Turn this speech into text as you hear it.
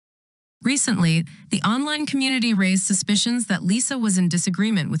Recently, the online community raised suspicions that Lisa was in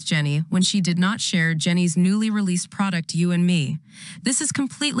disagreement with Jennie when she did not share Jennie's newly released product, You and Me. This is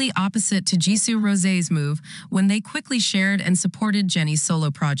completely opposite to Jisoo Rosé's move when they quickly shared and supported Jennie's solo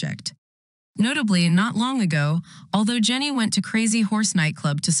project. Notably, not long ago, although Jennie went to Crazy Horse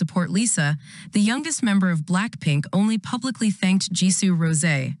nightclub to support Lisa, the youngest member of Blackpink only publicly thanked Jisoo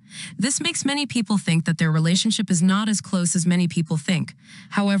Rosé. This makes many people think that their relationship is not as close as many people think.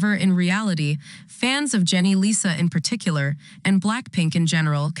 However, in reality, fans of Jennie, Lisa in particular, and Blackpink in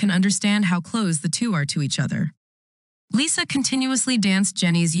general can understand how close the two are to each other. Lisa continuously danced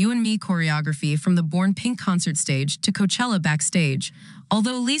Jennie's You and Me choreography from the Born Pink concert stage to Coachella backstage.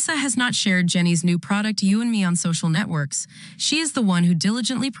 Although Lisa has not shared Jennie's new product You and Me on social networks, she is the one who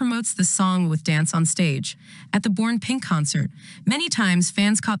diligently promotes the song with dance on stage. At the Born Pink concert, many times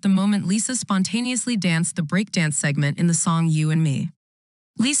fans caught the moment Lisa spontaneously danced the breakdance segment in the song You and Me.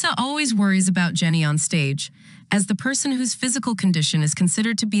 Lisa always worries about Jennie on stage. As the person whose physical condition is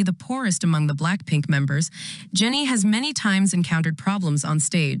considered to be the poorest among the Blackpink members, Jennie has many times encountered problems on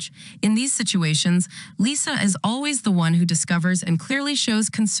stage. In these situations, Lisa is always the one who discovers and clearly shows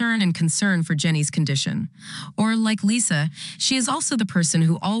concern for Jennie's condition. Or, like Lisa, she is also the person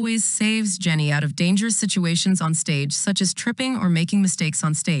who always saves Jennie out of dangerous situations on stage, such as tripping or making mistakes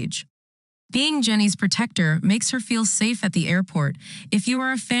on stage. Being Jennie's protector makes her feel safe at the airport. If you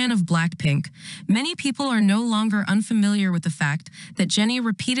are a fan of Blackpink, many people are no longer unfamiliar with the fact that Jennie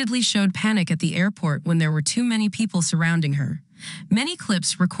repeatedly showed panic at the airport when there were too many people surrounding her. Many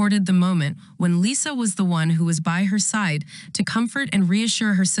clips recorded the moment when Lisa was the one who was by her side to comfort and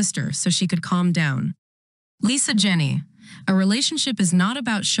reassure her sister so she could calm down. Lisa Jennie. A relationship is not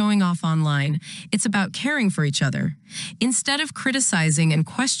about showing off online, it's about caring for each other. Instead of criticizing and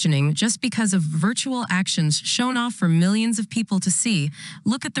questioning just because of virtual actions shown off for millions of people to see,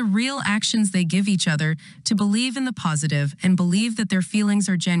 look at the real actions they give each other to believe in the positive and believe that their feelings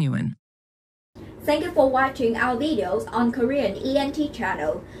are genuine. Thank you for watching our videos on Korean ENT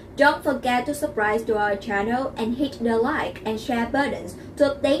channel. Don't forget to subscribe to our channel and hit the like and share buttons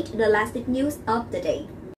to update the latest news of the day.